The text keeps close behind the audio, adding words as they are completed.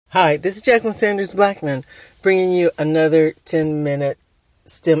Hi, this is Jacqueline Sanders Blackman, bringing you another 10-minute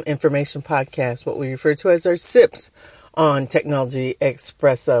STEM information podcast, what we refer to as our SIPs on Technology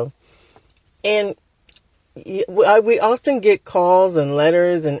Espresso. And we often get calls and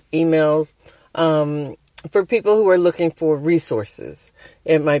letters and emails for people who are looking for resources.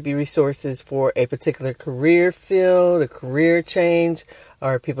 It might be resources for a particular career field, a career change,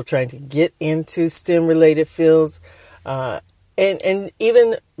 or people trying to get into STEM-related fields. And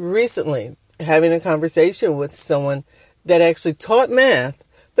even recently, having a conversation with someone that actually taught math,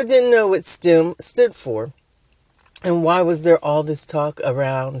 but didn't know what STEM stood for. And why was there all this talk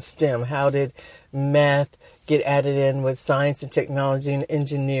around STEM? How did math get added in with science and technology and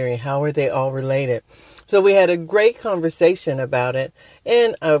engineering? How are they all related? So we had a great conversation about it.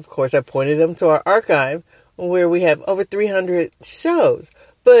 And of course, I pointed them to our archive where we have over 300 shows.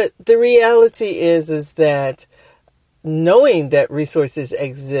 But the reality is that knowing that resources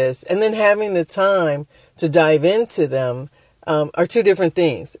exist and then having the time to dive into them are two different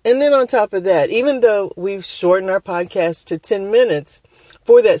things. And then on top of that, even though we've shortened our podcast to 10 minutes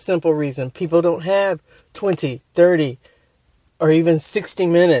for that simple reason, people don't have 20, 30, or even 60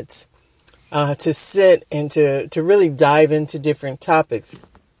 minutes to sit and to really dive into different topics.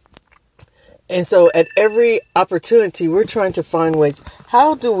 And so at every opportunity, we're trying to find ways,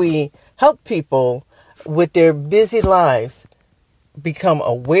 how do we help people with their busy lives become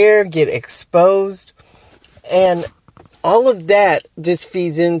aware, get exposed, and all of that just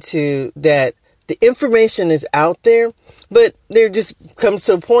feeds into that the information is out there, but there just comes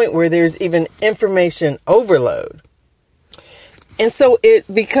to a point where there's even information overload. And so it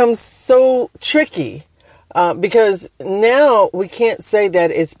becomes so tricky because now we can't say that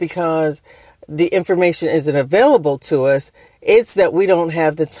it's because the information isn't available to us. It's that we don't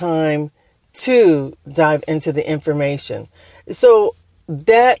have the time to dive into the information. So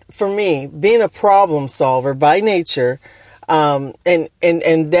that, for me, being a problem solver by nature, and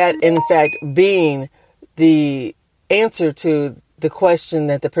that in fact being the answer to the question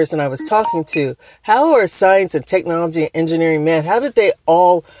that the person I was talking to, how are science and technology and engineering, math, how did they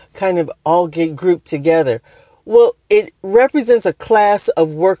all get grouped together? Well, it represents a class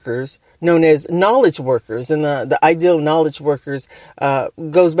of workers known as knowledge workers. And the ideal knowledge workers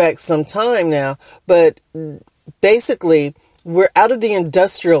goes back some time now. But basically, we're out of the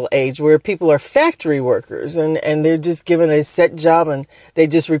industrial age where people are factory workers and they're just given a set job and they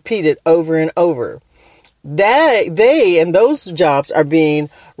just repeat it over and over. Those jobs are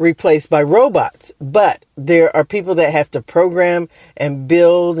being replaced by robots. But there are people that have to program and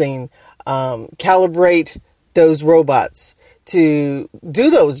build and calibrate those robots to do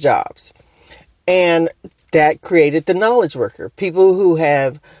those jobs. And that created the knowledge worker. People who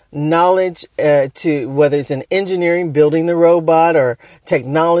have knowledge to whether it's in engineering, building the robot, or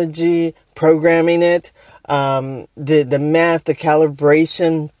technology, programming it, the math, the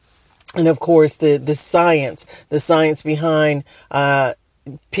calibration, and of course the science behind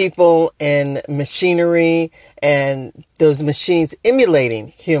people and machinery and those machines emulating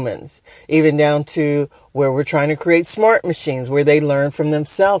humans, even down to where we're trying to create smart machines where they learn from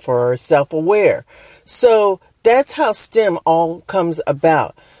themselves or are self-aware. So that's how STEM all comes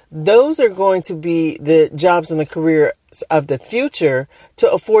about. Those are going to be the jobs and the careers of the future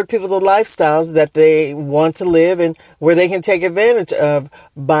to afford people the lifestyles that they want to live and where they can take advantage of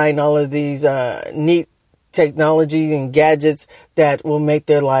buying all of these neat technology and gadgets that will make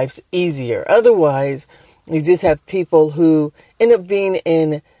their lives easier. Otherwise, you just have people who end up being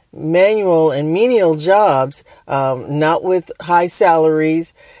in manual and menial jobs, not with high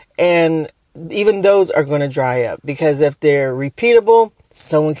salaries, and even those are going to dry up because if they're repeatable,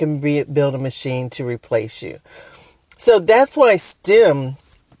 someone can build a machine to replace you. So that's why STEM,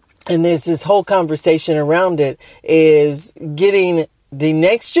 and there's this whole conversation around it, is getting the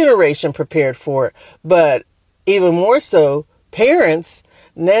next generation prepared for it. But even more so, parents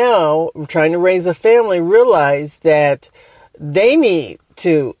now trying to raise a family realize that they need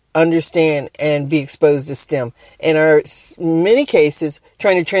to understand and be exposed to STEM and are in many cases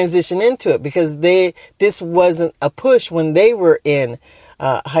trying to transition into it because this wasn't a push when they were in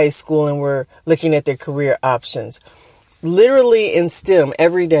high school and were looking at their career options. Literally in STEM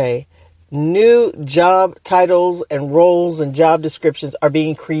every day, new job titles and roles and job descriptions are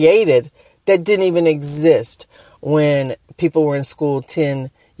being created that didn't even exist when people were in school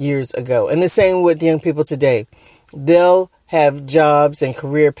 10 years ago. And the same with young people today. They'll have jobs and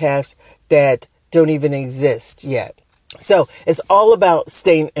career paths that don't even exist yet. So it's all about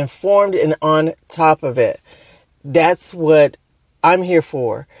staying informed and on top of it. That's what I'm here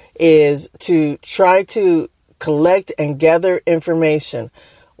for, is to try to collect and gather information.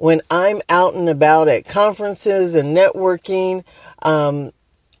 when I'm out and about at conferences and networking, I'm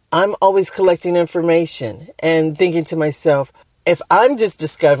always collecting information and thinking to myself, if I'm just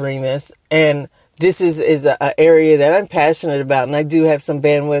discovering this and this is an area that I'm passionate about and I do have some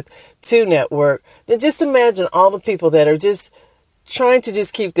bandwidth to network, then just imagine all the people that are just trying to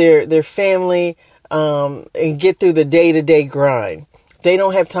just keep their family and get through the day-to-day grind. They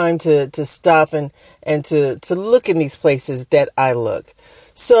don't have time to stop and to look in these places that I look.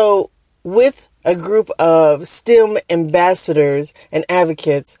 So with a group of STEM ambassadors and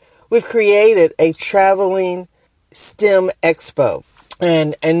advocates, we've created a traveling STEM expo.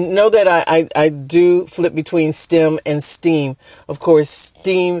 And know that I do flip between STEM and STEAM. Of course,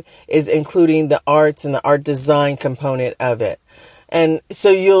 STEAM is including the arts and the art design component of it. And so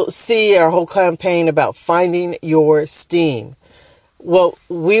you'll see our whole campaign about finding your STEAM. Well,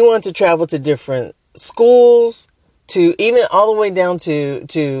 we want to travel to different schools, to even all the way down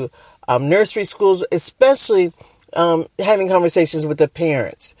to nursery schools, especially having conversations with the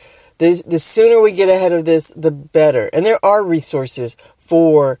parents. The sooner we get ahead of this, the better. And there are resources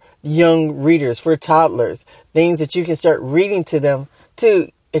for young readers, for toddlers, things that you can start reading to them to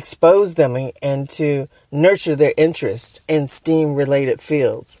expose them and to nurture their interest in STEAM-related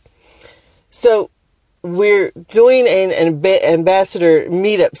fields. So we're doing an ambassador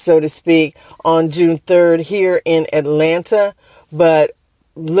meetup, so to speak, on June 3rd here in Atlanta, but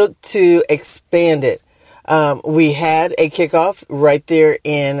look to expand it. We had a kickoff right there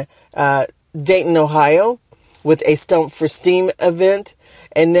in Dayton, Ohio, with a Stump for STEAM event.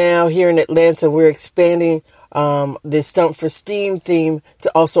 And now here in Atlanta, we're expanding the Stump for STEAM theme to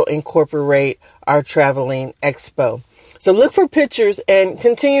also incorporate our traveling expo. So look for pictures and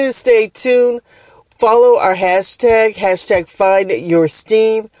continue to stay tuned. Follow our hashtag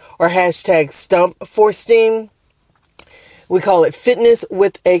 #FindYourSTEAM or #StumpForSTEAM. We call it Fitness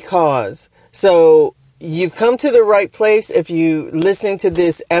with a Cause. So you've come to the right place if you listening to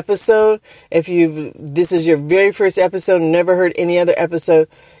this episode. If this is your very first episode and never heard any other episode,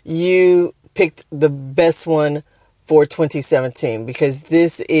 you picked the best one for 2017, because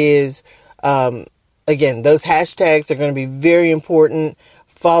this is, again, those hashtags are going to be very important.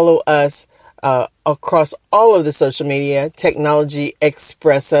 Follow us across all of the social media, Technology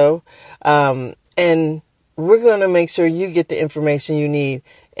Expresso, and we're going to make sure you get the information you need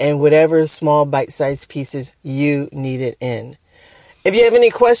and whatever small bite-sized pieces you need it in. If you have any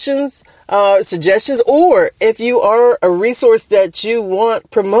questions, suggestions, or if you are a resource that you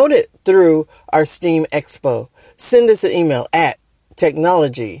want promoted through our STEAM Expo, send us an email at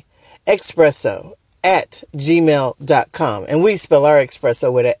technologyexpresso@gmail.com. And we spell our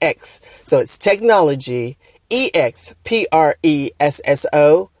espresso with an X. So it's technology, EXPRESSO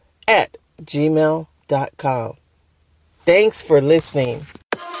 @gmail.com. Thanks for listening.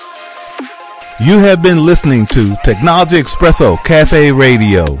 You have been listening to Technology Expresso Cafe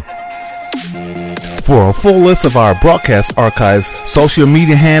Radio. For a full list of our broadcast archives, social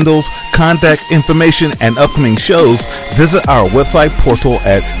media handles, contact information, and upcoming shows, visit our website portal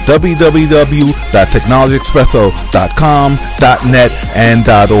at www.technologyexpresso.com, .net, and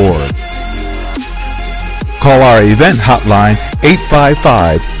 .org. Call our event hotline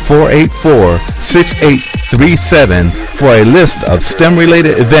 855-484-6837 for a list of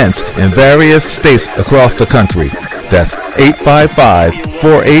STEM-related events in various states across the country. That's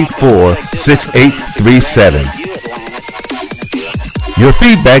 855-484-6837. Your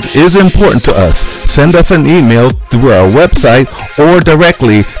feedback is important to us. Send us an email through our website or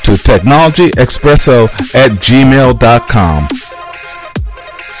directly to technologyexpresso@gmail.com.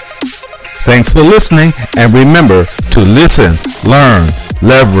 Thanks for listening, and remember to listen, learn,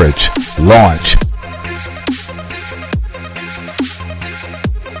 leverage, launch.